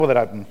That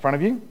open in front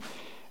of you,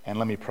 and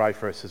let me pray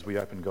for us as we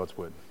open God's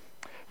Word.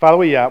 Father,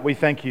 we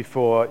thank you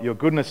for your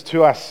goodness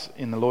to us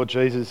in the Lord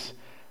Jesus.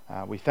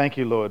 We thank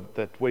you, Lord,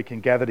 that we can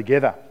gather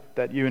together,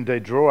 that you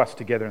indeed draw us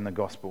together in the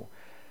gospel.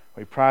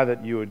 We pray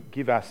that you would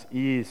give us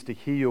ears to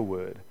hear your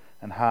word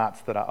and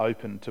hearts that are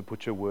open to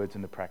put your words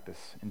into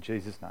practice. In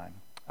Jesus' name,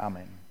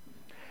 amen.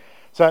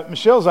 So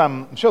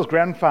Michelle's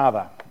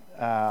grandfather,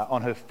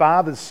 on her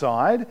father's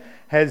side,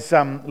 has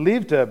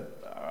lived a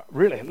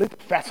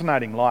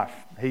fascinating life.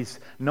 He's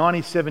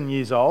 97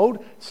 years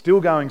old,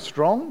 still going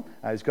strong.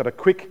 He's got a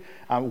quick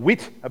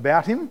wit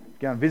about him.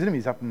 Go and visit him.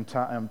 He's up in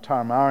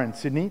Turramurra in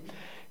Sydney.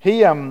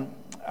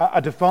 A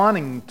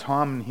defining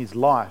time in his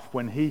life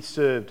when he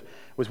served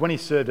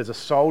as a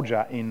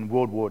soldier in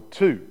World War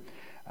II.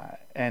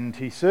 And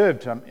he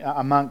served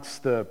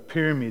amongst the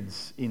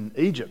pyramids in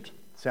Egypt.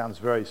 Sounds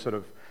very sort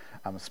of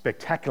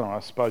spectacular, I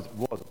suppose it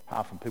was,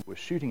 apart from people were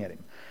shooting at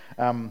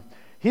him.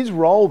 His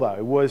role,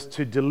 though, was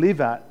to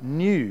deliver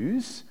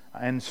news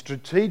and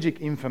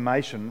strategic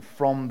information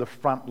from the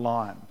front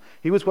line.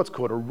 He was what's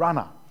called a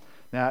runner.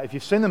 Now, if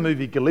you've seen the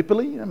movie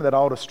Gallipoli, remember that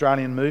old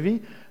Australian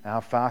movie?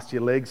 How fast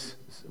your legs,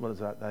 what is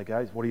that they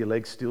go? What are your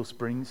legs, steel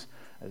springs?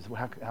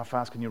 How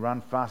fast can you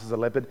run? Fast as a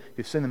leopard. If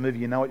you've seen the movie,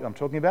 you know what I'm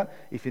talking about.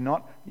 If you're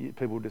not,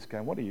 people will just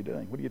go, what are you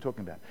doing? What are you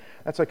talking about?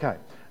 That's okay.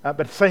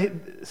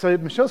 So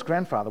Michelle's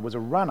grandfather was a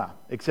runner,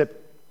 except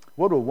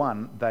World War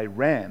I, they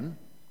ran.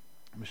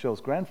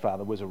 Michelle's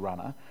grandfather was a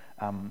runner,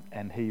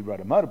 and he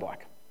rode a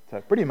motorbike. So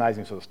pretty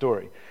amazing sort of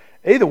story.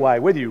 Either way,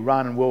 whether you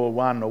run in World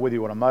War I or whether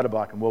you want a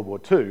motorbike in World War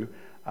II,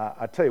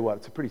 I tell you what,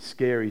 it's a pretty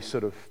scary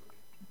sort of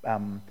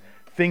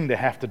thing to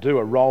have to do,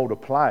 a role to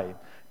play.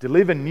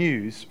 Deliver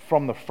news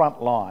from the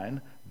front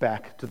line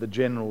back to the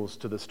generals,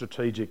 to the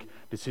strategic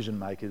decision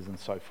makers and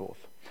so forth.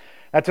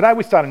 Now today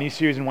we start a new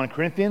series in 1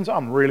 Corinthians.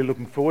 I'm really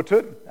looking forward to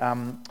it.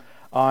 I'm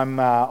going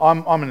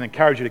to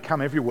encourage you to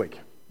come every week.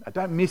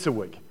 Don't miss a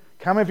week.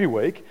 Come every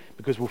week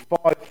because we'll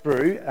follow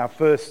through. Our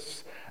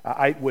first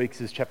 8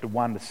 weeks is chapter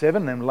 1 to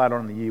 7, and then later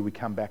on in the year we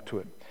come back to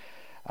it.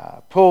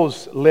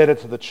 Paul's letter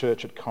to the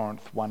church at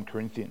Corinth, 1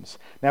 Corinthians.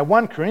 Now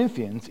 1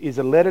 Corinthians is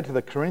a letter to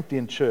the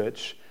Corinthian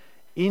church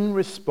in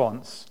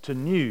response to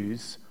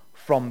news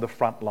from the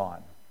front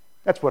line.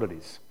 That's what it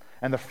is.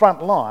 And the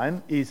front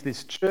line is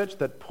this church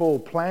that Paul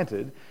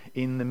planted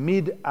in the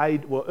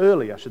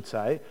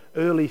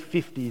early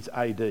 50s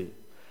AD.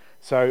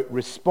 So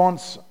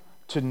response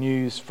to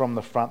news from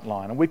the front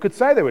line. And we could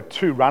say there were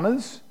two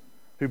runners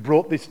who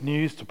brought this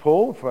news to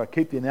Paul, if I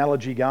keep the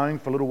analogy going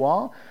for a little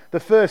while. The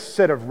first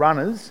set of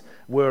runners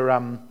were,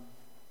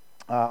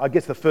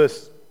 the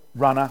first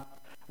runner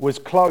was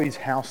Chloe's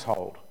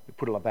household. We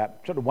put it like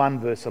that. Chapter 1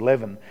 verse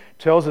 11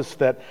 tells us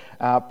that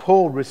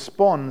Paul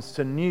responds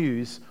to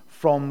news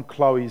from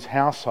Chloe's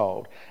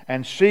household.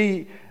 And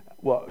she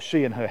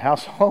and her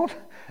household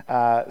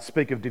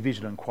speak of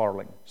division and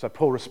quarrelling. So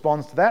Paul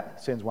responds to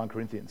that, sends 1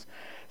 Corinthians.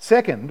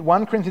 Second,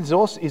 1 Corinthians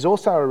is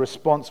also a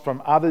response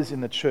from others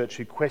in the church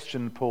who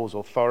questioned Paul's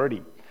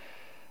authority.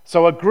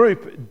 So a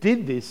group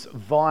did this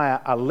via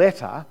a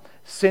letter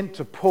sent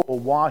to Paul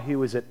while he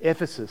was at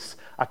Ephesus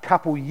a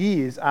couple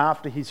years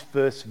after his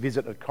first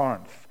visit at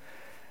Corinth.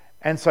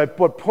 And so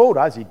what Paul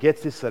does, he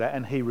gets this letter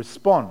and he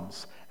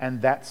responds,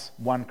 and that's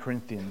 1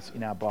 Corinthians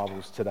in our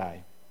Bibles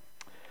today.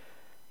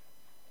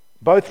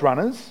 Both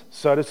runners,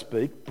 so to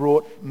speak,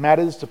 brought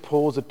matters to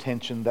Paul's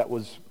attention that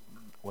was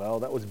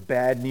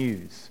bad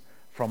news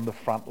from the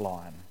front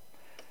line.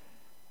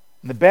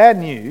 And the bad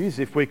news,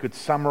 if we could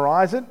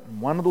summarise it,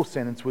 in one little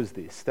sentence was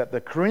this, that the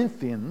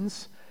Corinthian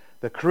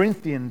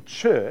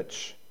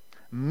church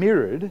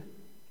mirrored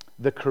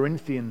the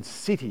Corinthian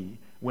city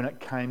when it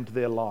came to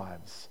their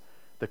lives.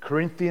 The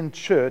Corinthian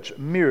church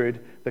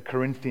mirrored the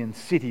Corinthian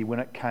city when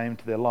it came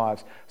to their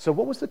lives. So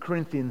what was the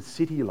Corinthian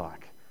city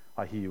like,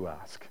 I hear you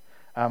ask?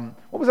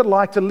 What was it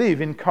like to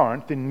live in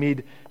Corinth in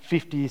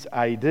mid-50s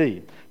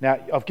AD? Now,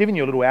 I've given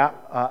you a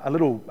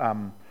little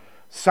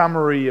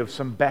summary of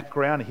some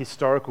background, a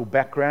historical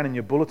background in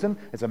your bulletin.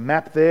 There's a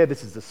map there.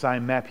 This is the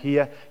same map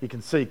here. You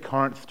can see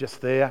Corinth just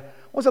there.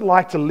 What was it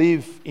like to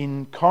live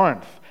in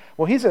Corinth?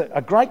 Well, here's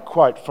a great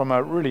quote from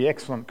a really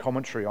excellent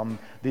commentary on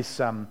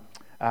this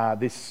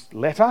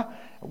letter,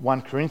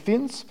 1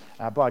 Corinthians,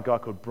 by a guy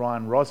called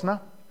Brian Rosner.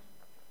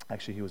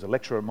 Actually, he was a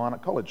lecturer of mine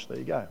at college. There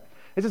you go.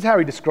 This is how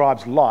he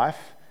describes life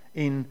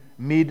in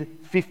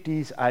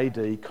mid-50s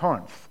AD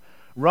Corinth.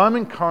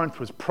 Roman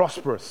Corinth was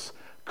prosperous,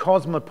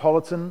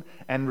 cosmopolitan,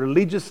 and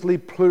religiously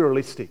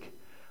pluralistic,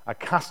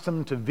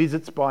 accustomed to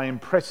visits by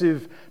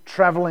impressive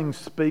travelling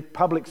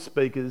public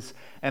speakers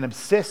and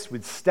obsessed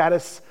with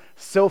status,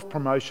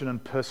 self-promotion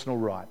and personal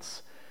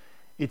rights.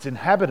 Its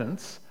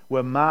inhabitants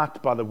were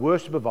marked by the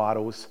worship of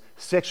idols,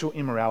 sexual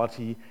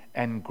immorality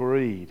and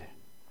greed.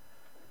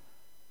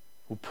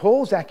 Well,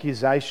 Paul's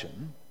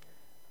accusation,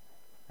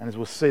 and as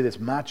we'll see, there's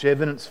much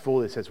evidence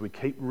for this as we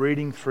keep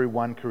reading through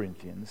 1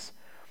 Corinthians,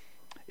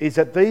 is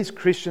that these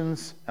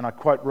Christians, and I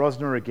quote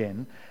Rosner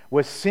again,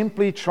 were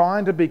simply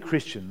trying to be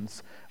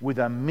Christians with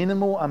a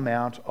minimal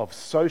amount of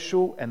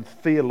social and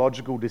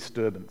theological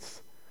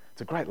disturbance.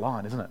 It's a great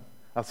line, isn't it?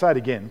 I'll say it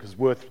again because it's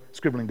worth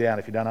scribbling down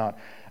if you don't know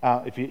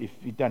it, if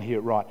you don't hear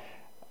it right.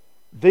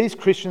 These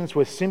Christians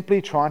were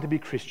simply trying to be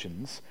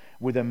Christians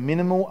with a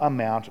minimal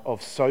amount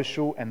of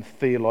social and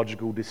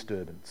theological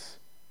disturbance.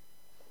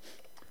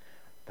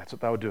 That's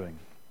what they were doing.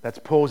 That's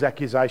Paul's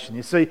accusation.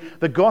 You see,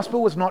 the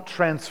gospel was not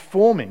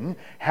transforming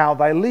how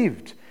they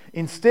lived.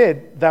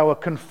 Instead, they were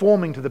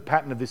conforming to the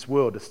pattern of this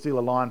world, to steal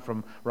a line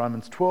from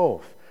Romans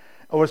 12.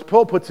 Or as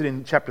Paul puts it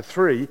in chapter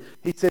 3,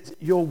 he says,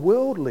 you're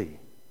worldly.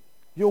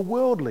 You're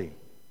worldly.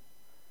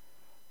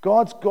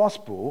 God's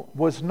gospel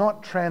was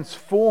not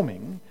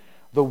transforming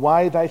the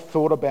way they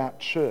thought about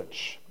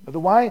church.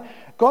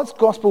 God's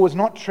gospel was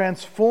not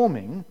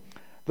transforming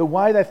the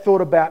way they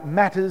thought about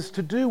matters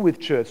to do with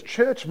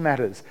church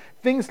matters,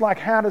 things like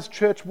how does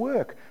church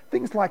work,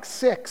 things like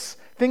sex,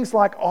 things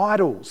like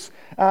idols,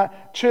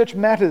 church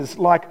matters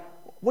like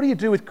what do you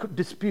do with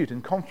dispute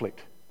and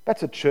conflict?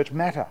 That's a church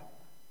matter.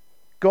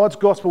 God's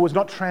gospel was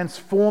not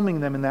transforming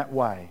them in that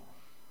way.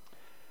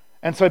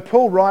 And so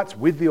Paul writes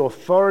with the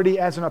authority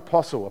as an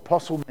apostle.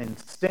 Apostle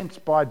means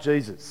sent by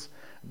Jesus.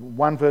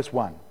 1 verse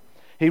 1.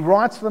 He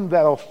writes them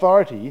that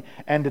authority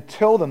and to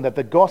tell them that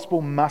the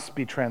gospel must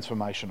be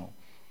transformational.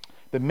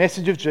 The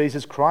message of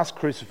Jesus Christ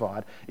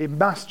crucified, it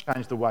must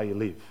change the way you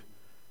live,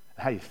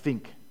 how you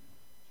think.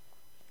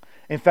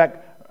 In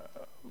fact,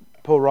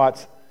 Paul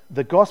writes,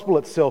 the gospel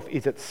itself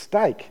is at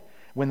stake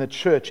when the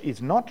church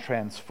is not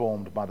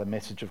transformed by the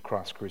message of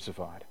Christ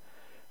crucified.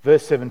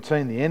 Verse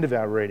 17, the end of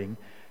our reading,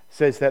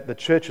 says that the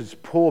church's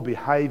poor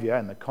behaviour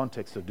in the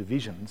context of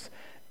divisions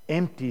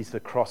empties the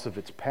cross of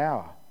its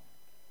power.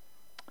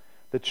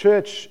 The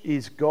church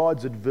is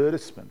God's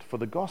advertisement for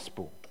the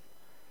gospel.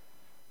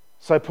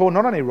 So Paul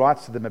not only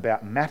writes to them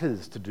about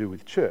matters to do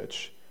with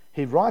church,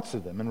 he writes to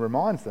them and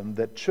reminds them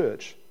that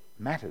church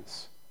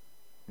matters.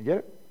 You get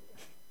it?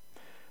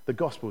 The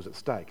gospel is at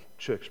stake.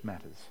 Church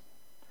matters.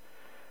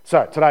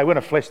 So today we're going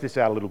to flesh this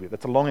out a little bit.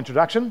 That's a long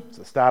introduction. It's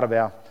the start of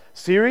our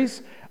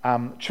series.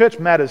 Church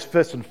matters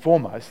first and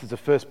foremost. There's the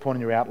first point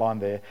in your outline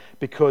there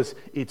because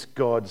it's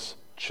God's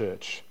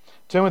church.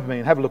 Turn with me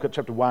and have a look at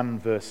chapter 1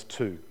 verse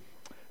 2.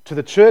 To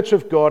the church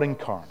of God in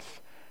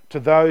Corinth, to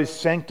those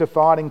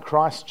sanctified in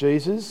Christ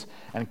Jesus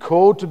and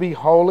called to be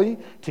holy,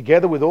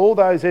 together with all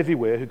those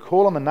everywhere who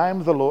call on the name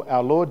of the Lord,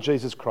 our Lord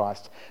Jesus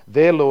Christ,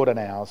 their Lord and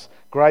ours,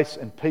 grace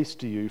and peace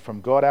to you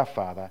from God our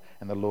Father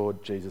and the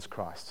Lord Jesus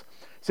Christ.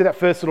 See that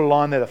first little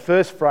line there, the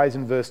first phrase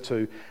in verse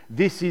 2.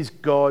 This is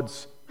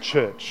God's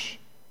church.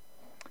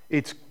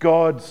 It's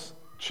God's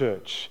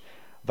church.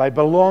 They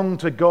belong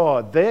to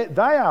God. They're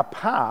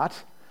part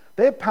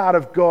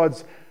of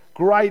God's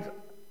great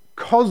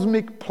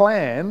cosmic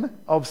plan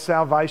of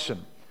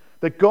salvation,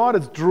 that God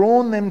has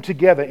drawn them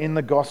together in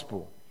the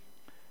gospel.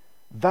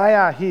 They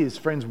are His,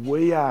 friends,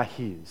 we are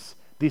His.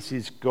 This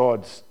is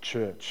God's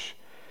church.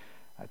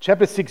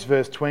 Chapter 6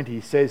 verse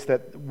 20 says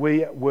that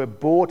we were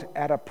bought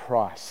at a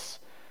price.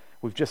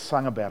 We've just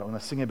sung about it. We're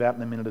going to sing about it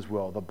in a minute as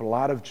well. The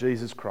blood of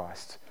Jesus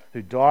Christ,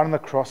 who died on the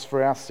cross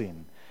for our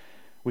sin,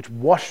 which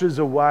washes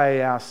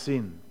away our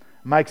sin,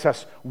 makes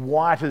us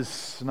white as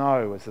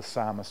snow, as the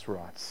psalmist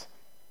writes.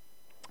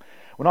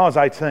 When I was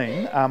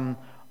 18,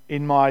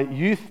 in my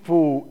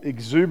youthful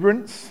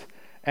exuberance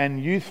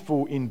and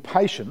youthful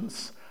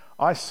impatience,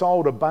 I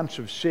sold a bunch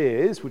of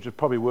shares, which are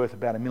probably worth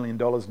about $1 million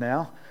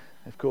now,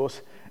 of course,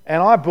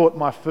 and I bought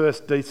my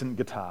first decent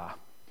guitar.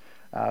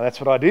 That's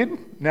what I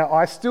did. Now,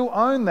 I still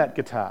own that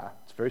guitar.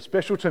 It's very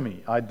special to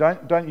me. I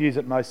don't use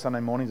it most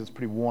Sunday mornings. It's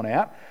pretty worn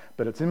out,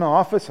 but it's in my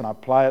office and I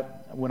play it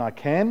when I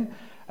can.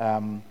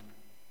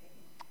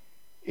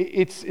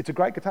 It's a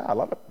great guitar. I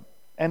love it.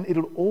 And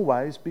it'll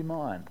always be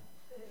mine.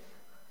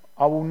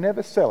 I will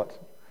never sell it.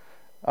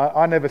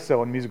 I never sell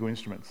on musical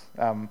instruments.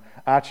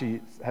 Archie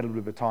had a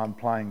little bit of time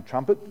playing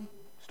trumpet.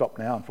 Stopped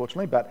now,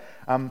 unfortunately. But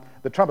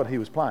the trumpet he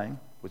was playing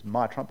was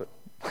my trumpet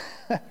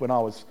when I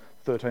was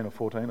 13 or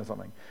 14 or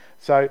something.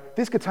 So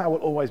this guitar will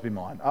always be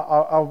mine.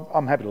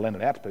 I'm happy to lend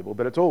it out to people,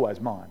 but it's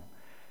always mine.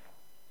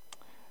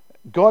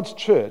 God's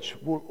church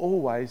will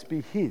always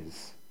be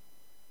His.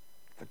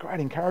 It's a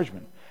great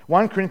encouragement.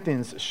 1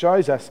 Corinthians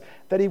shows us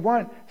that He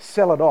won't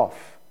sell it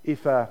off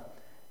if a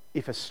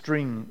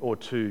string or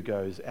two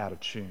goes out of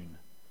tune.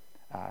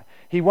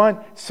 He won't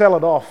sell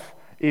it off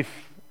if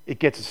it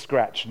gets a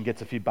scratch and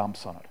gets a few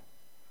bumps on it,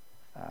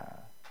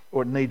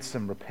 or it needs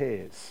some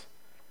repairs.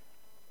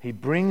 He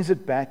brings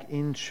it back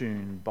in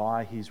tune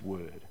by His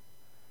word,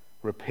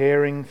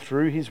 repairing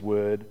through His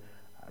word,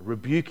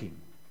 rebuking,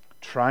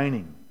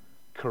 training,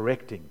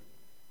 correcting.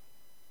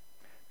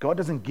 God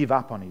doesn't give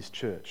up on His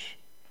church.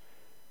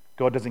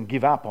 God doesn't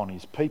give up on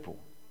His people,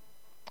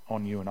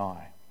 on you and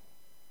I.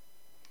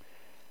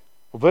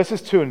 Well,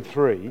 verses 2 and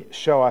 3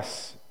 show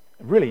us,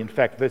 really in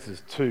fact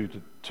verses 2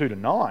 to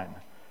 9,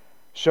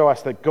 show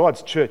us that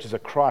God's church is a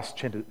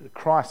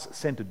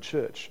Christ-centered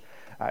church.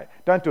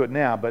 Don't do it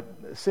now, but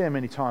see how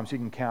many times you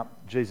can count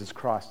Jesus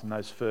Christ in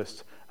those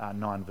first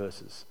 9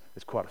 verses.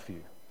 There's quite a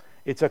few.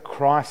 It's a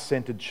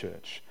Christ-centered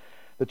church.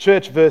 The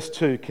church, verse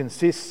 2,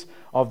 consists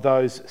of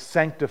those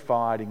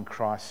sanctified in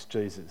Christ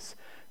Jesus.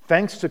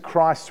 Thanks to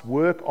Christ's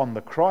work on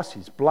the cross,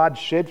 his blood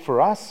shed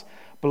for us,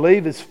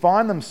 believers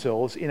find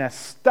themselves in a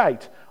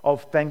state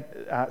of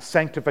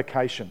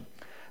sanctification.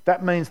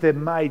 That means they're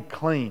made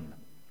clean.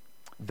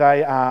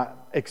 They are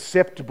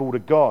acceptable to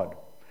God.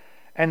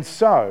 And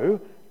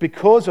so,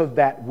 because of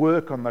that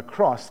work on the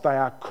cross, they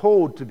are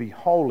called to be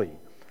holy.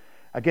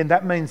 Again,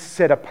 that means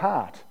set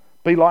apart.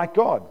 Be like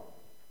God.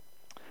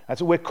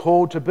 That's what we're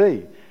called to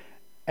be.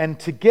 And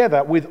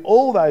together with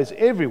all those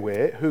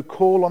everywhere who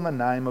call on the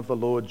name of the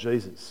Lord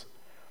Jesus.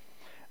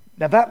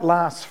 Now that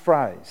last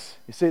phrase,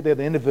 you see there at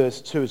the end of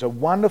verse 2, is a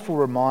wonderful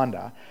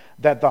reminder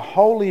that the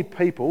holy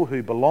people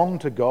who belong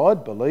to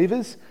God,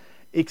 believers,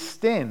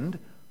 extend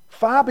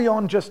far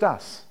beyond just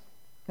us.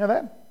 You know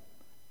that?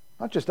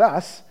 Not just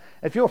us.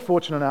 If you're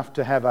fortunate enough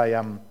to have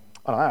a,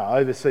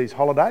 overseas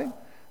holiday,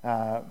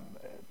 or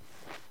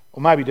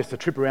maybe just a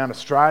trip around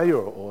Australia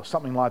or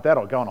something like that,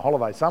 or go on a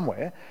holiday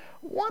somewhere,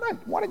 why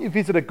don't you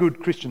visit a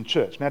good Christian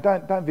church? Now,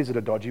 don't visit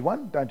a dodgy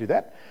one. Don't do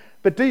that.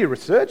 But do your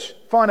research.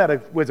 Find out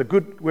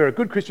where a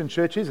good Christian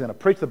church is, and going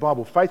to preach the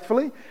Bible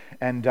faithfully,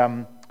 and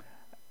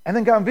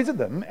then go and visit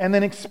them, and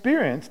then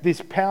experience this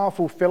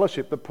powerful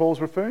fellowship that Paul's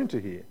referring to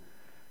here.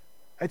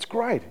 It's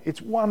great.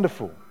 It's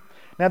wonderful.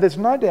 Now, there's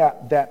no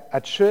doubt that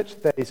a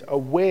church that is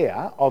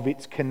aware of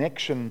its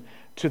connection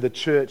to the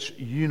church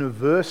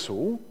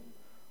universal,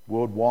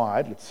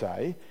 worldwide, let's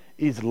say,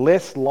 is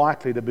less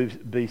likely to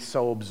be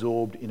so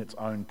absorbed in its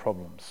own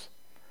problems.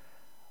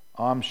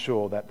 I'm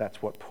sure that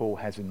that's what Paul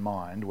has in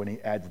mind when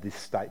he adds this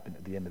statement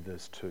at the end of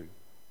verse 2.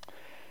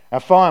 Now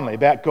finally,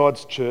 about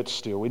God's church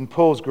still, in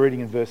Paul's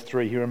greeting in verse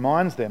 3, he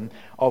reminds them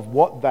of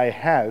what they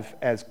have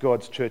as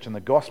God's church in the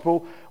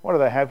gospel. What do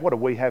they have? What do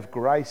we have?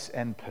 Grace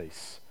and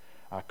peace.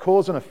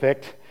 Cause and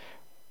effect,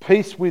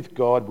 peace with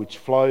God which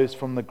flows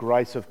from the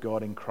grace of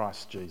God in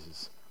Christ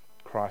Jesus,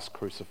 Christ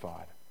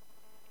crucified.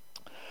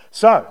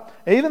 So,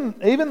 even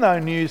though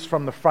news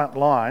from the front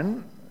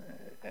line,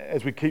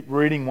 as we keep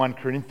reading 1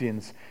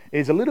 Corinthians,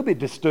 is a little bit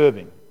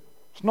disturbing.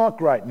 It's not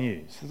great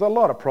news. There's a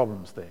lot of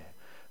problems there.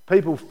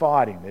 People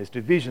fighting, there's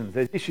divisions,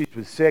 there's issues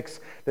with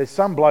sex. There's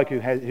some bloke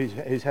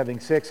who's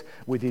having sex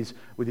with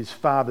his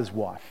father's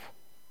wife.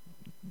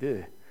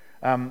 Yeah.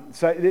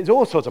 So there's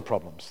all sorts of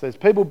problems. There's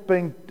people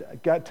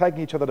taking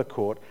each other to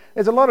court.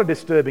 There's a lot of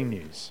disturbing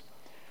news.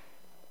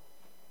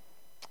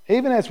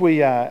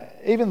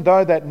 Even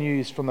though that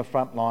news from the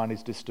front line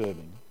is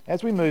disturbing,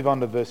 as we move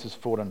on to verses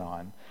 4 to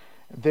 9,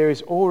 there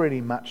is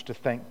already much to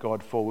thank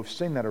God for. We've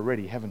seen that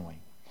already, haven't we?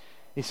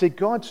 You see,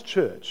 God's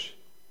church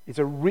is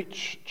a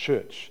rich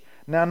church.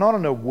 Now, not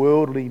in a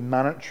worldly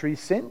monetary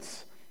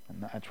sense,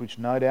 which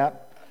no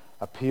doubt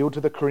appealed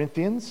to the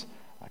Corinthians.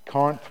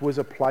 Corinth was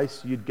a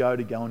place you'd go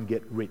and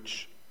get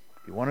rich.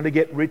 If you wanted to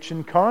get rich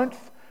in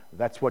Corinth,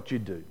 that's what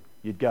you'd do.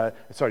 You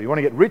want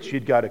to get rich,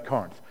 you'd go to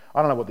Corinth.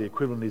 I don't know what the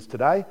equivalent is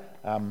today.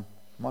 It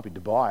might be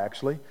Dubai,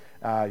 actually.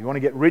 You want to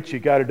get rich, you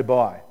go to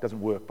Dubai. It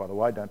doesn't work, by the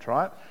way. Don't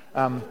try it.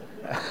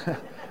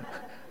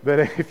 But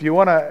if you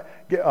want to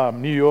get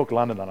New York,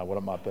 London, I don't know what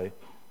it might be.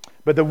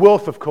 But the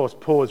wealth, of course,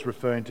 Paul is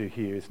referring to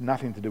here is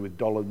nothing to do with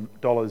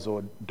dollars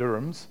or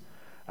dirhams.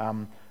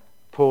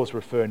 Paul's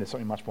referring to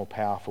something much more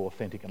powerful,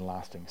 authentic and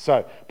lasting.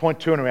 So, point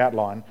 2 in our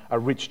outline, a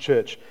rich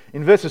church.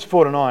 In verses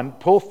 4 to 9,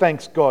 Paul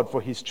thanks God for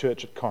his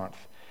church at Corinth.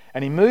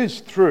 And he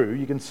moves through,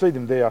 you can see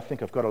them there, I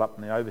think I've got it up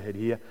in the overhead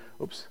here.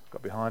 Oops,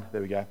 got behind,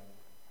 there we go.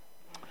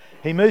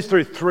 He moves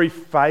through 3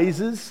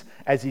 phases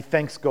as he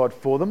thanks God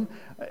for them.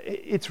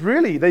 It's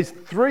really, these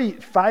 3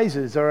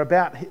 phases are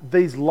about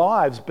these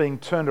lives being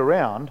turned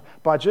around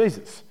by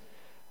Jesus.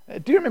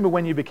 Do you remember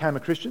when you became a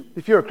Christian?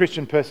 If you're a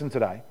Christian person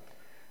today,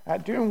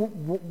 do you remember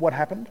what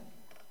happened?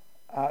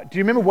 Do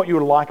you remember what you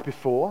were like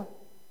before?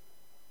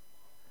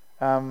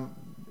 Do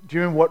you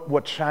remember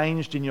what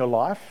changed in your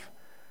life?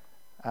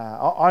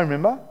 I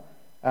remember.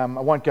 I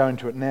won't go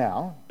into it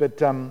now, but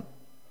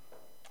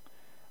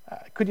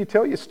could you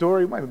tell your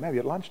story, maybe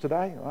at lunch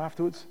today or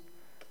afterwards?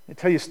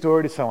 Tell your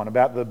story to someone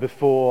about the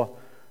before,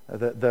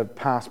 the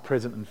past,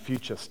 present and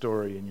future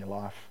story in your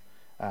life.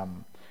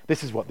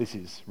 This is what this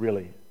is,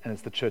 really, and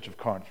it's the Church of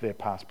Corinth, their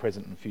past,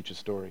 present and future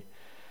story.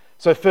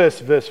 So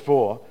first, verse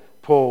 4,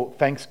 Paul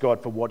thanks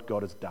God for what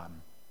God has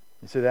done.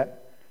 You see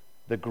that?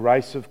 The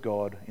grace of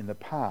God in the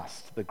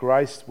past. The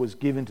grace was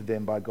given to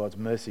them by God's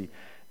mercy.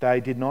 They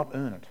did not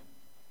earn it.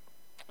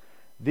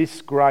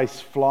 This grace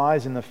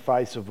flies in the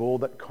face of all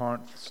that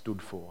Corinth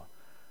stood for.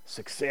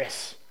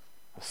 Success,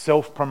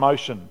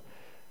 self-promotion,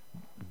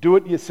 do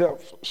it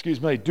yourself.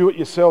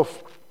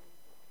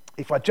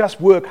 If I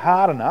just work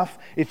hard enough,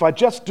 if I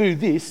just do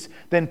this,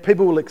 then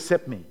people will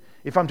accept me.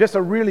 If I just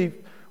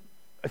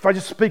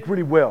speak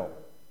really well,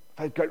 if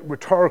I've got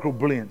rhetorical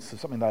brilliance or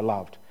something they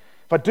loved.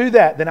 If I do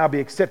that, then I'll be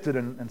accepted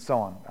and so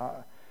on.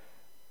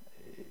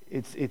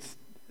 It's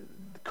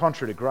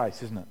contrary to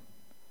grace, isn't it?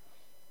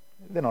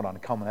 They're not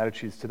uncommon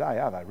attitudes today,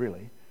 are they,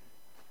 really?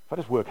 If I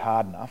just work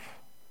hard enough,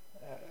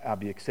 I'll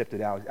be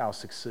accepted, I'll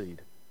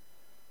succeed.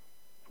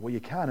 Well, you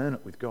can't earn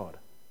it with God.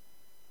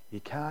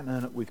 You can't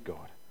earn it with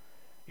God.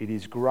 It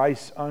is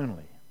grace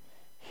only,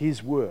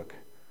 His work,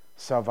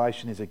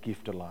 Salvation is a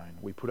gift alone.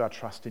 We put our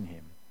trust in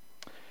him.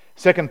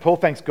 Second, Paul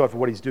thanks God for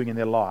what he's doing in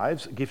their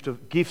lives,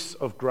 gifts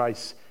of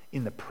grace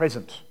in the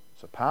present.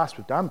 So past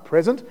we've done,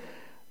 present.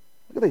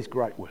 Look at these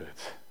great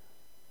words.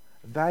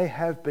 They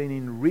have been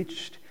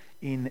enriched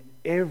in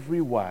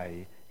every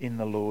way in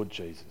the Lord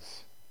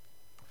Jesus.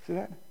 See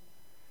that?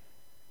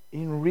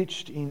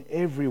 Enriched in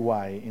every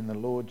way in the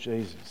Lord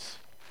Jesus.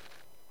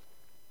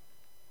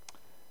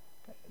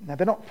 Now,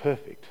 they're not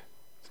perfect.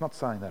 It's not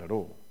saying that at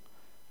all.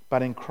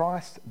 But in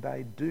Christ,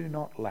 they do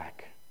not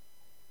lack.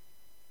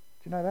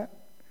 Do you know that?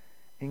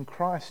 In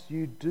Christ,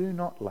 you do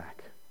not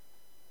lack.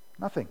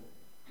 Nothing.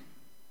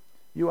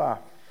 You are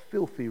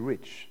filthy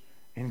rich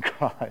in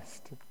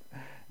Christ.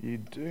 You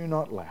do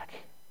not lack.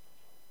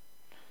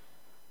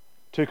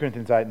 2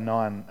 Corinthians 8 and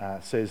 9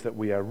 says that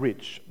we are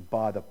rich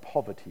by the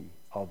poverty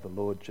of the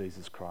Lord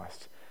Jesus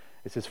Christ.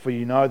 It says, for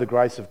you know the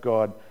grace of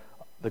God,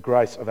 the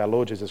grace of our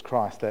Lord Jesus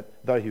Christ, that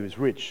though he was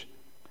rich,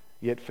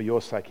 yet for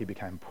your sake he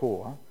became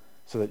poor,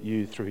 so that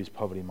you through his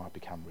poverty might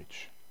become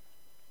rich.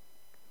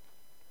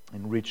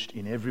 Enriched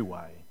in every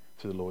way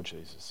through the Lord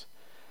Jesus.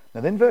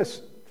 Now then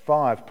verse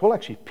 5, Paul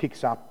actually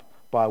picks up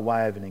by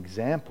way of an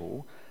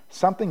example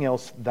something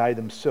else they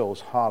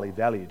themselves highly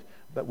valued.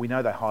 But we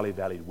know they highly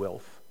valued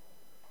wealth.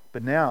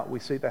 But now we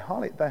see they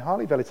highly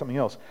valued something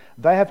else.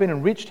 They have been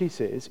enriched, he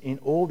says, in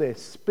all their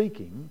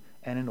speaking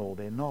and in all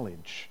their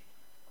knowledge.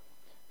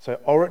 So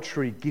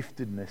oratory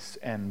giftedness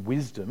and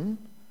wisdom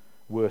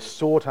were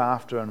sought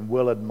after and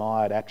well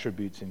admired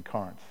attributes in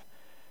Corinth.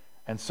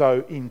 And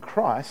so in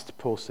Christ,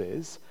 Paul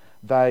says,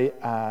 they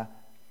have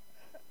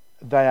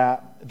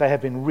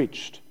been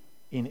enriched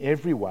in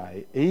every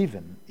way,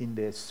 even in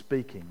their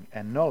speaking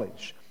and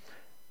knowledge.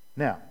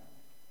 Now,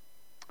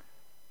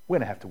 we're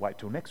going to have to wait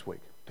till next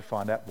week to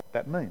find out what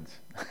that means.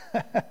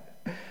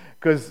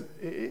 Because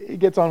he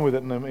gets on with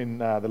it in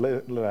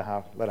the latter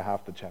half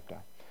of the chapter.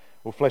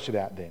 We'll flesh it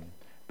out then.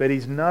 But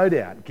he's no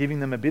doubt giving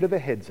them a bit of a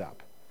heads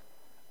up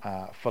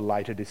for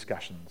later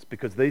discussions,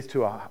 because these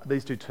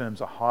two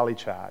terms are highly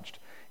charged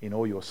in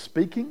all your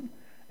speaking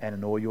and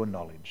in all your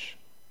knowledge.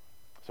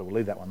 So we'll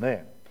leave that one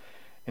there.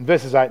 In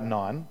verses 8 and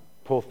 9,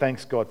 Paul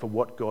thanks God for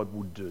what God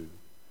will do,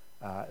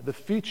 the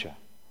future,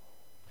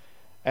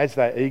 as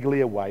they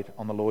eagerly await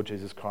on the Lord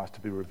Jesus Christ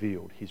to be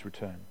revealed, his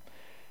return.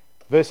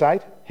 Verse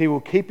 8, he will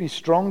keep you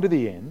strong to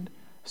the end,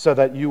 so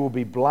that you will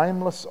be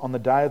blameless on the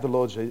day of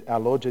our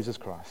Lord Jesus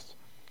Christ.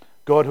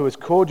 God, who has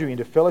called you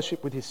into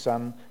fellowship with his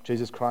Son,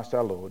 Jesus Christ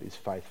our Lord, is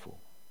faithful.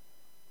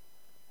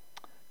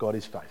 God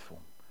is faithful.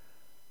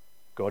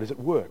 God is at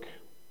work.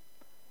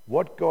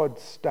 What God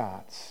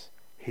starts,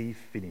 he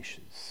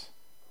finishes.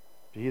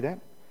 Do you hear that?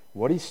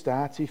 What he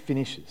starts, he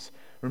finishes.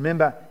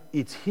 Remember,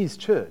 it's his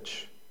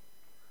church.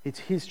 It's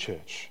his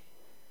church.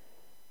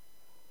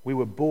 We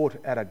were bought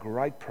at a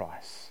great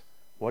price.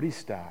 What he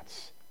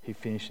starts, he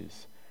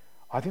finishes.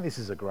 I think this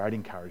is a great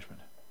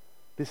encouragement.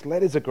 This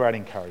letter is a great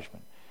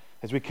encouragement.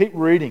 As we keep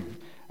reading,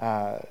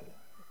 that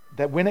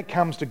when it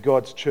comes to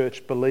God's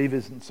church,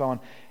 believers and so on,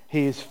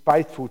 he is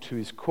faithful to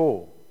his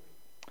call.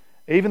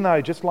 Even though,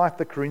 just like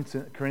the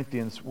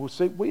Corinthians, we'll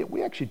see,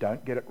 we actually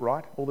don't get it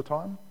right all the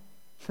time.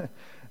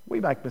 We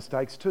make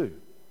mistakes too.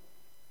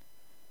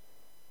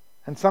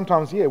 And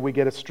sometimes, we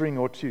get a string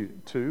or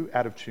two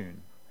out of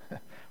tune.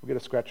 We get a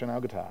scratch on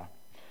our guitar.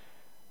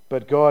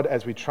 But God,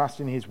 as we trust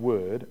in his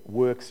word,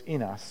 works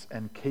in us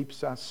and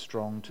keeps us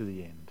strong to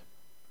the end.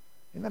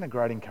 Isn't that a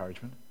great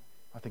encouragement?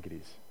 I think it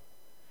is.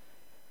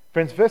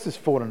 Friends, verses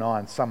 4 to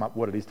 9 sum up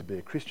what it is to be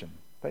a Christian,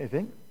 don't you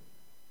think?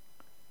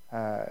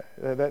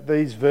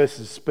 These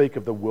verses speak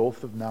of the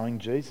wealth of knowing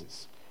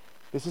Jesus.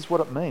 This is what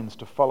it means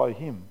to follow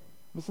him.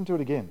 Listen to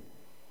it again.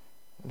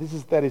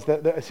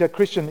 So a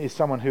Christian is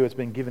someone who has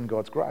been given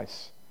God's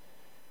grace,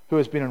 who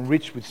has been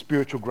enriched with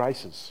spiritual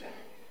graces.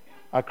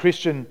 A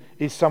Christian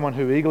is someone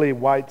who eagerly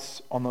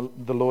waits on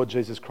the Lord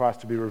Jesus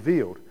Christ to be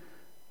revealed.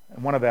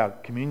 In one of our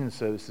communion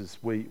services,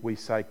 we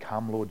say,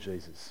 "Come, Lord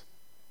Jesus."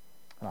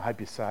 And I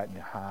hope you say it in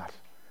your heart.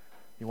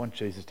 You want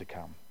Jesus to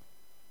come.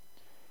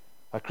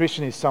 A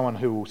Christian is someone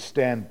who will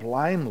stand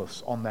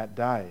blameless on that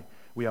day.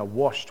 We are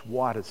washed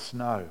white as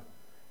snow.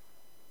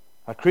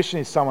 A Christian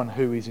is someone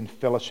who is in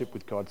fellowship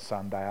with God's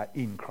Son. They are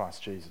in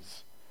Christ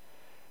Jesus.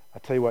 I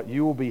tell you what,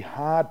 you will be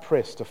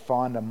hard-pressed to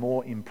find a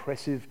more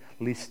impressive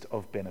list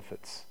of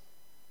benefits.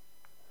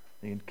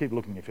 You can keep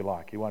looking if you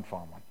like, you won't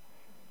find one.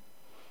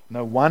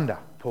 No wonder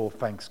Paul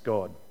thanks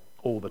God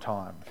all the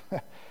time.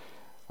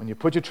 When you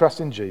put your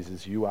trust in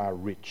Jesus, you are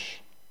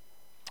rich.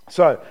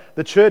 So,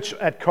 the church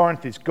at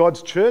Corinth is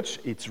God's church.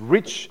 It's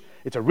rich.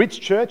 It's a rich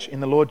church in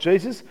the Lord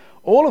Jesus,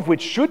 all of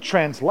which should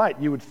translate,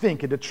 you would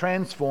think, into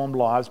transformed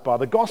lives by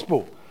the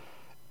gospel.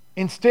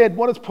 Instead,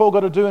 what has Paul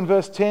got to do in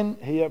verse 10?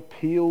 He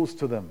appeals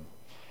to them.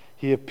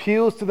 He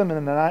appeals to them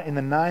in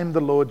the name of the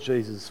Lord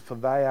Jesus, for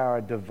they are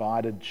a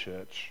divided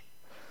church.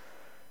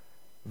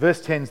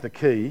 Verse 10 is the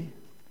key.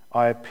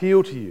 I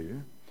appeal to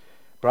you,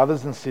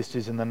 brothers and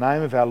sisters, in the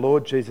name of our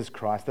Lord Jesus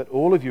Christ, that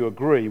all of you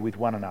agree with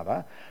one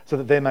another, so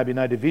that there may be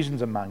no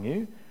divisions among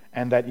you,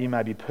 and that you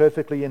may be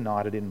perfectly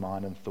united in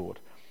mind and thought.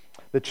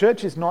 The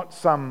church is not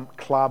some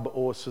club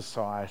or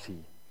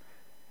society.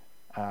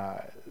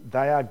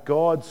 They are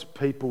God's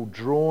people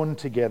drawn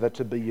together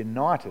to be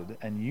united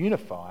and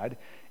unified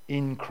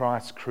in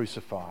Christ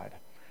crucified.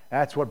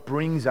 That's what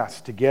brings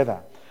us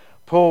together.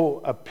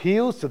 Paul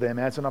appeals to them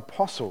as an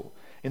apostle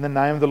in the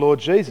name of the Lord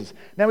Jesus.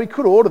 Now, he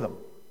could order them.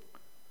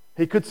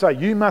 He could say,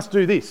 you must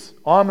do this.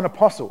 I'm an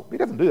apostle. He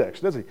doesn't do that,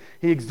 actually, does he?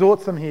 He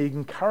exhorts them, he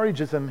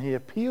encourages them, he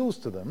appeals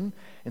to them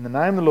in the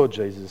name of the Lord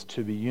Jesus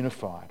to be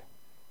unified.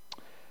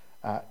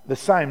 The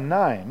same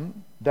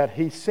name that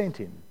he sent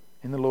in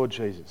the Lord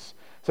Jesus.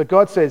 So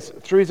God says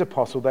through his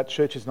apostle that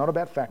church is not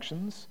about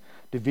factions,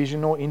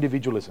 division or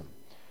individualism.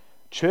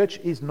 Church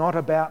is not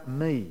about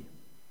me.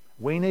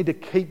 We need to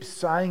keep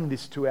saying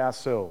this to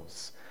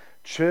ourselves.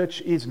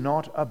 Church is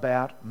not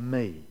about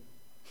me.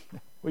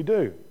 We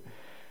do.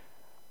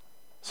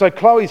 So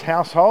Chloe's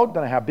household,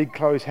 don't know how big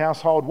Chloe's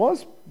household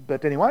was,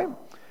 but anyway,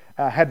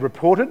 had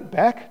reported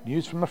back,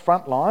 news from the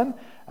front line.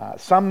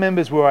 Some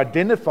members were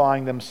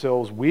identifying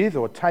themselves with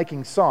or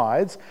taking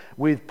sides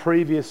with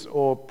previous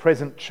or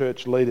present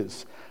church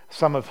leaders,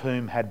 some of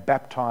whom had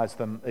baptised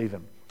them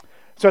even.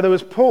 So there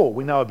was Paul.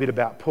 We know a bit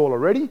about Paul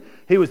already.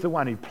 He was the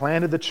one who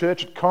planted the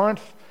church at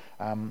Corinth.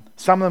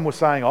 Some of them were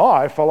saying,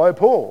 I follow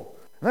Paul.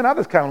 And then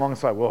others came along and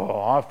said, well,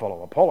 I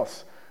follow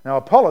Apollos. Now,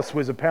 Apollos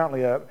was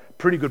apparently a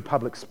pretty good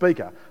public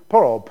speaker.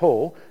 Poor old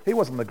Paul, he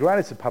wasn't the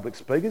greatest of public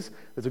speakers.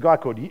 There's a guy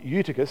called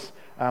Eutychus,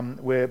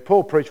 where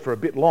Paul preached for a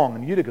bit long,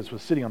 and Eutychus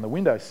was sitting on the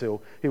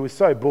windowsill. He was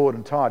so bored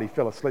and tired, he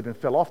fell asleep and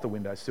fell off the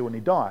windowsill, and he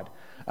died.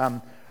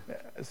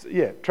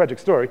 Tragic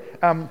story.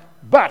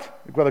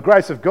 But, by the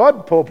grace of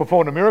God, Paul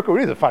performed a miracle.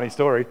 It is a funny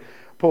story.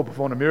 Paul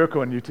performed a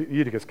miracle, and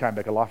Eutychus came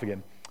back alive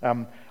again.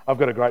 I've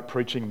got a great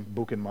preaching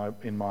book in my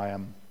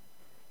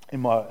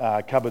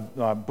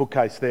cupboard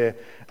bookcase there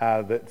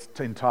that's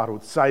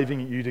entitled Saving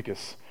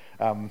Eutychus.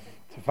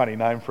 It's a funny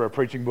name for a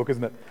preaching book,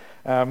 isn't it?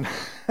 There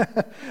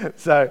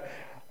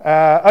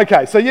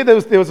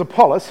was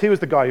Apollos. He was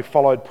the guy who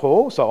followed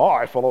Paul, so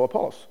I follow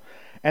Apollos.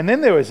 And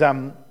then there was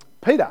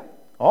Peter.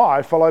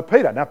 I follow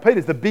Peter. Now,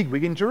 Peter's the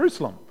bigwig in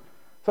Jerusalem.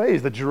 So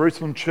he's the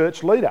Jerusalem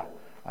church leader.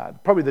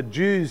 Probably the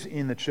Jews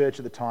in the church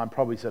at the time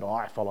probably said,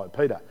 I follow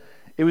Peter.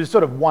 It was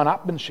sort of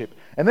one-upmanship.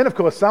 And then, of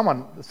course,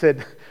 someone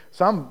said,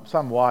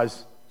 some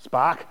wise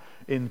spark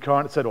in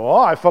Corinth said,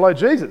 I follow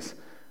Jesus.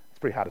 It's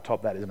pretty hard to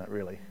top that, isn't it,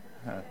 really?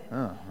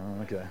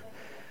 Okay.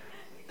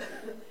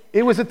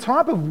 It was a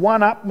type of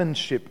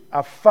one-upmanship,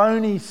 a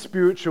phony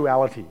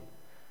spirituality,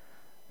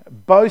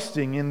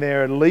 boasting in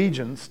their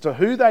allegiance to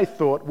who they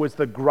thought was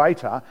the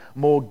greater,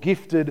 more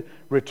gifted,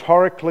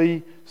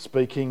 rhetorically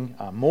speaking,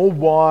 more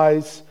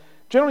wise,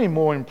 generally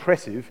more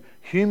impressive,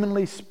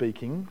 humanly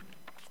speaking,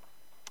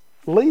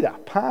 leader,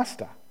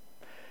 pastor.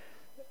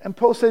 And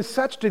Paul says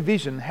such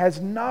division has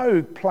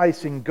no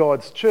place in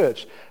God's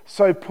church,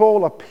 so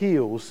Paul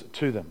appeals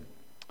to them.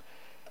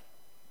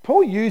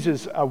 Paul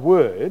uses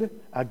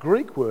a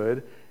Greek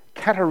word,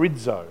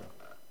 katarizo.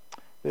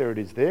 There it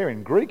is there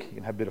in Greek. You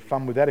can have a bit of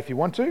fun with that if you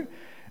want to.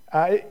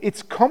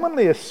 It's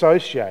commonly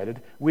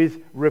associated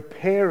with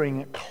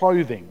repairing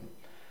clothing.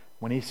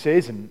 When he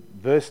says in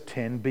verse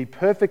 10, be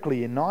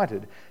perfectly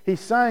united,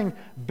 he's saying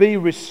be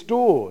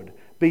restored,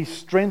 be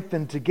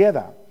strengthened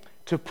together,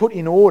 to put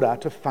in order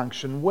to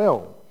function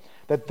well,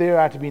 that there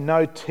are to be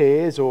no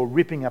tears or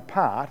ripping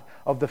apart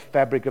of the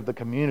fabric of the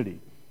community.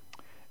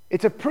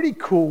 It's a pretty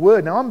cool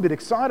word. Now, I'm a bit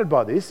excited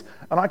by this,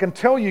 and I can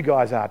tell you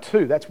guys are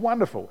too. That's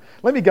wonderful.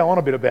 Let me go on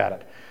a bit about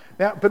it.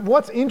 Now, but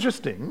what's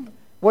interesting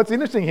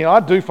here, I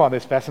do find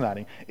this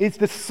fascinating, it's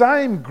the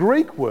same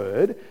Greek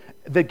word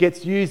that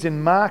gets used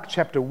in Mark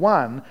chapter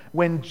 1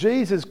 when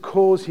Jesus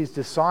calls his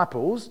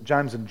disciples,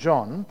 James and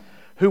John,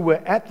 who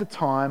were at the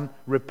time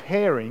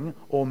repairing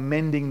or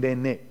mending their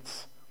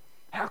nets.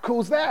 How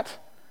cool is that?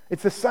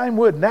 It's the same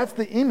word, and that's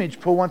the image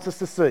Paul wants us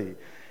to see.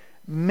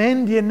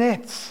 Mend your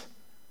nets.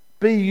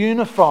 Be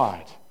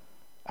unified.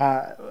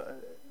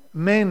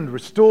 Mend,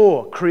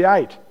 restore,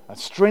 create,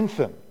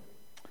 strengthen.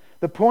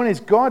 The point is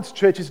God's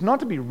church is not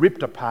to be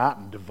ripped apart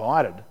and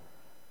divided,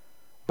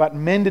 but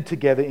mended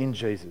together in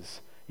Jesus.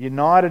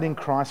 United in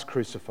Christ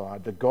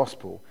crucified, the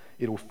gospel,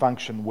 it'll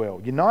function well.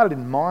 United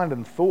in mind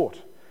and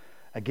thought.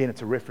 Again,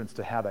 it's a reference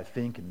to how they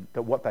think and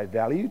what they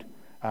valued.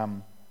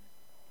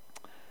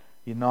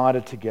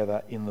 United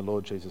together in the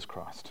Lord Jesus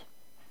Christ.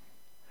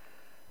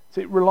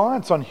 See,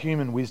 reliance on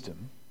human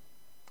wisdom,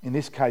 in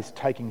this case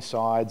taking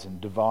sides and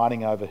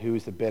dividing over who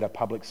is the better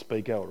public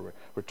speaker or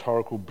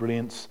rhetorical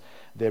brilliance,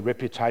 their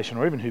reputation,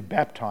 or even who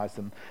baptised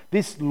them,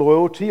 this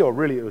loyalty, or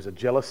really it was a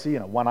jealousy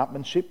and a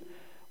one-upmanship,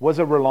 was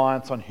a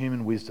reliance on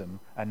human wisdom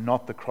and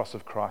not the cross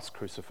of Christ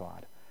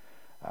crucified.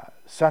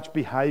 Such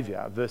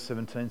behaviour, verse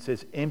 17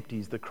 says,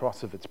 empties the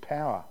cross of its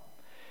power.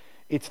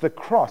 It's the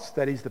cross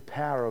that is the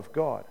power of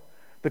God.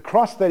 The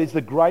cross that is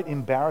the great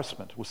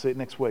embarrassment. We'll see it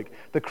next week.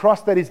 The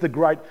cross that is the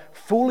great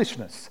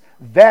foolishness.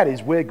 That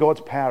is where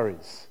God's power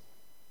is.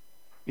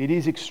 It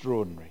is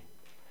extraordinary.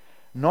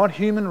 Not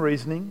human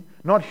reasoning,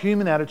 not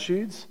human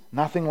attitudes,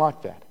 nothing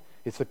like that.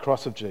 It's the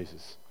cross of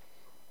Jesus.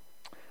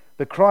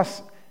 The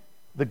cross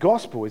The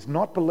gospel is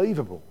not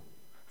believable,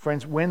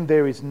 friends, when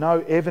there is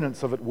no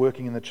evidence of it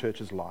working in the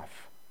church's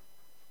life.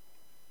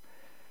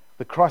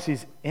 The cross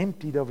is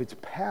emptied of its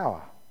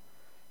power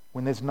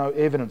when there's no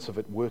evidence of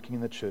it working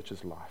in the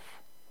church's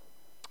life.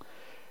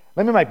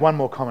 Let me make one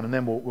more comment and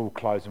then we'll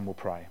close and we'll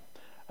pray.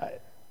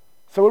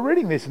 So we're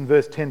reading this in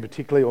verse 10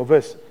 particularly, or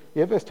verse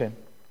 10.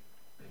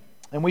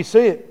 And we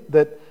see it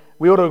that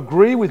we ought to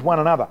agree with one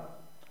another,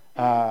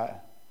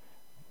 that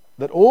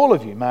all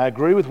of you may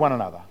agree with one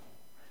another,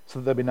 so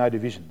that there be no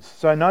divisions.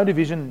 So no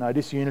division, no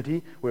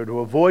disunity. We're to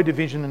avoid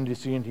division and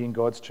disunity in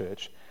God's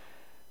church.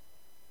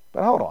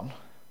 But hold on,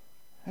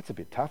 that's a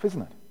bit tough,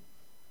 isn't it?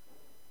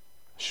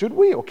 Should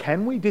we or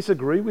can we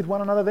disagree with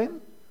one another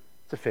then?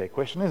 It's a fair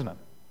question, isn't it?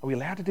 Are we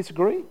allowed to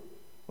disagree?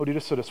 Or do you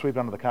just sort of sweep it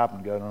under the carpet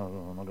and go, no,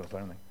 I'm not going to say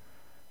anything?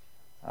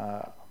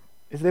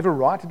 Is it ever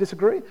right to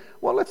disagree?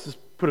 Well, let's just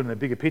put it in a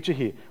bigger picture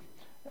here.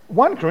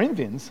 1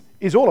 Corinthians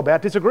is all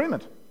about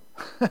disagreement.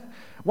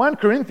 1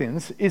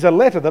 Corinthians is a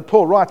letter that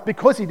Paul writes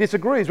because he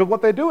disagrees with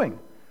what they're doing.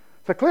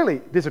 So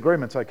clearly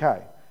disagreement's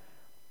okay.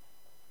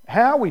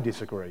 How we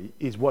disagree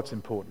is what's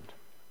important.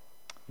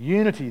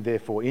 Unity,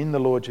 therefore, in the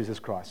Lord Jesus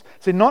Christ.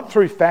 See, not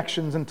through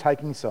factions and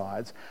taking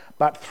sides,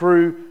 but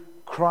through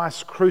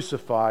Christ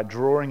crucified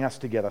drawing us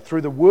together,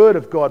 through the Word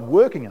of God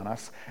working on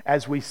us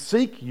as we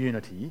seek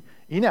unity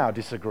in our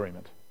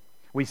disagreement.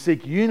 We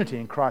seek unity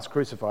in Christ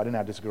crucified in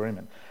our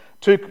disagreement.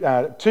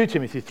 2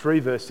 Timothy 3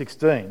 verse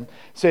 16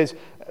 says,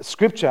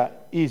 Scripture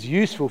is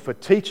useful for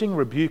teaching,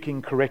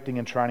 rebuking, correcting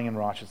and training in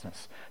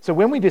righteousness. So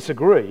when we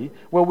disagree,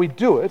 well, we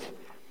do it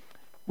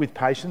with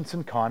patience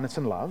and kindness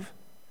and love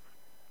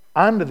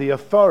under the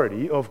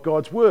authority of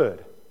God's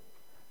Word.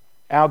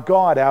 Our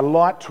guide, our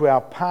light to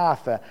our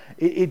path,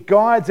 it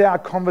guides our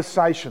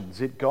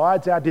conversations, it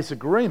guides our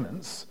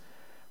disagreements.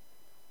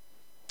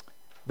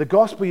 The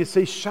gospel, you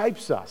see,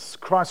 shapes us.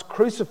 Christ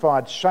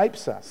crucified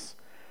shapes us.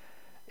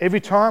 Every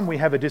time we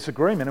have a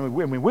disagreement, and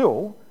we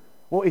will,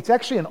 well, it's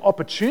actually an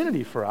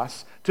opportunity for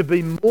us to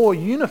be more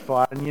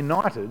unified and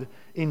united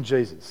in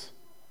Jesus.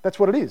 That's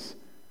what it is.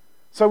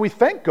 So we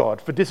thank God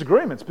for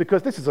disagreements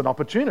because this is an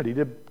opportunity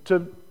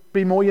to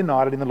be more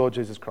united in the Lord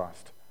Jesus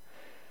Christ.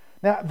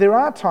 Now, there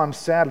are times,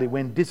 sadly,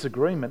 when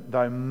disagreement,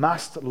 though,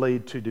 must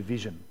lead to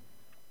division.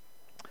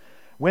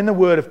 When the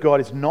Word of God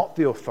is not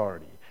the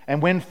authority,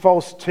 and when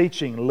false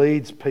teaching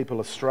leads people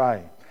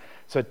astray.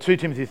 So 2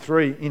 Timothy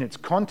 3, in its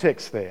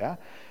context there,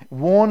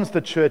 warns the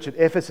church at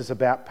Ephesus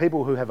about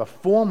people who have a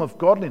form of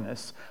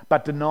godliness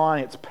but deny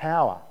its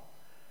power.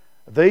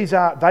 They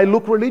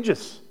look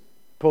religious,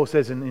 Paul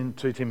says in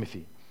 2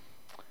 Timothy,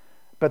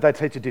 but they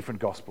teach a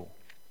different gospel.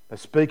 They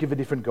speak of a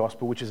different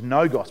gospel, which is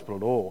no gospel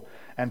at all.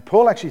 And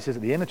Paul actually says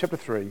at the end of chapter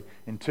 3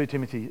 in 2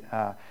 Timothy,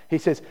 he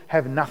says,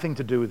 have nothing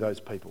to do with those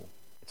people.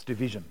 It's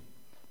division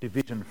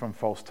from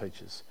false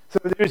teachers. So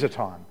there is a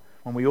time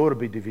when we ought to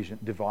be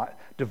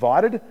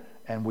divided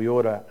and we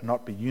ought to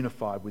not be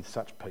unified with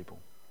such people.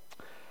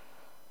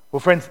 Well,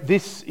 friends,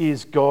 this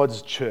is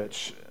God's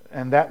church,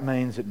 and that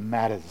means it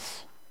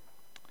matters.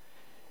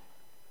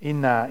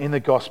 In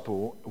the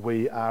gospel,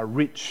 we are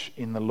rich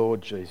in the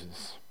Lord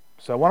Jesus.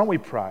 So why don't we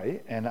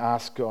pray and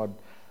ask God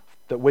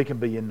that we can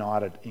be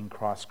united in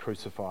Christ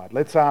crucified.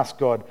 Let's ask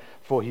God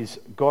for his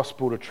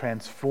gospel to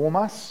transform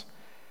us,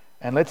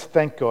 and let's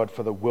thank God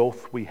for the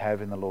wealth we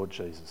have in the Lord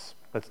Jesus.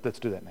 Let's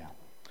do that now.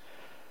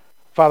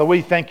 Father,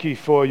 we thank you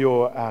for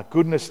your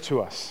goodness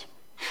to us.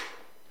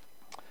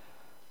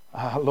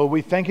 Lord,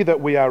 we thank you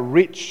that we are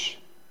rich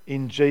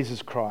in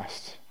Jesus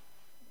Christ.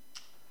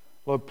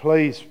 Lord,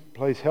 please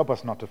help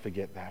us not to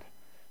forget that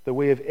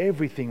we have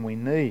everything we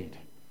need.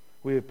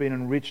 We have been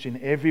enriched in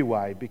every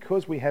way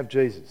because we have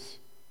Jesus.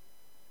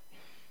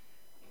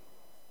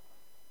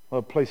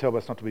 Lord, please help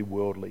us not to be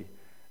worldly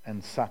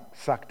and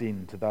sucked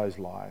into those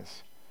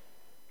lies.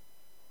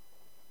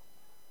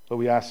 Lord,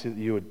 we ask you that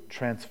you would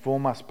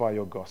transform us by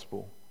your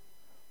gospel.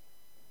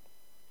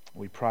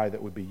 We pray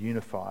that we'd be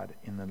unified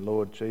in the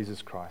Lord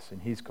Jesus Christ, in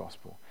his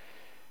gospel.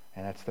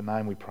 And that's the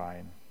name we pray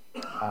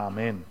in.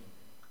 Amen.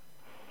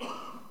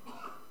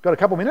 Got a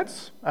couple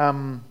minutes.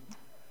 1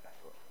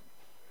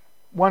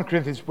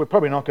 Corinthians, we're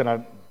probably not going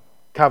to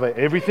cover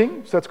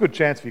everything, so it's a good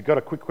chance if you've got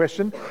a quick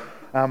question.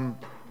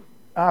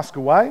 Ask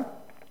away.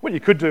 What you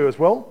could do as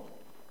well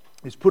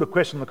is put a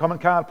question in the comment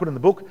card, put it in the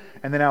book,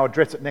 and then I'll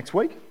address it next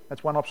week.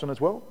 That's one option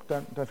as well.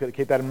 Don't forget to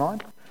keep that in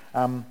mind.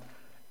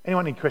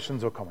 Anyone any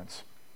questions or comments?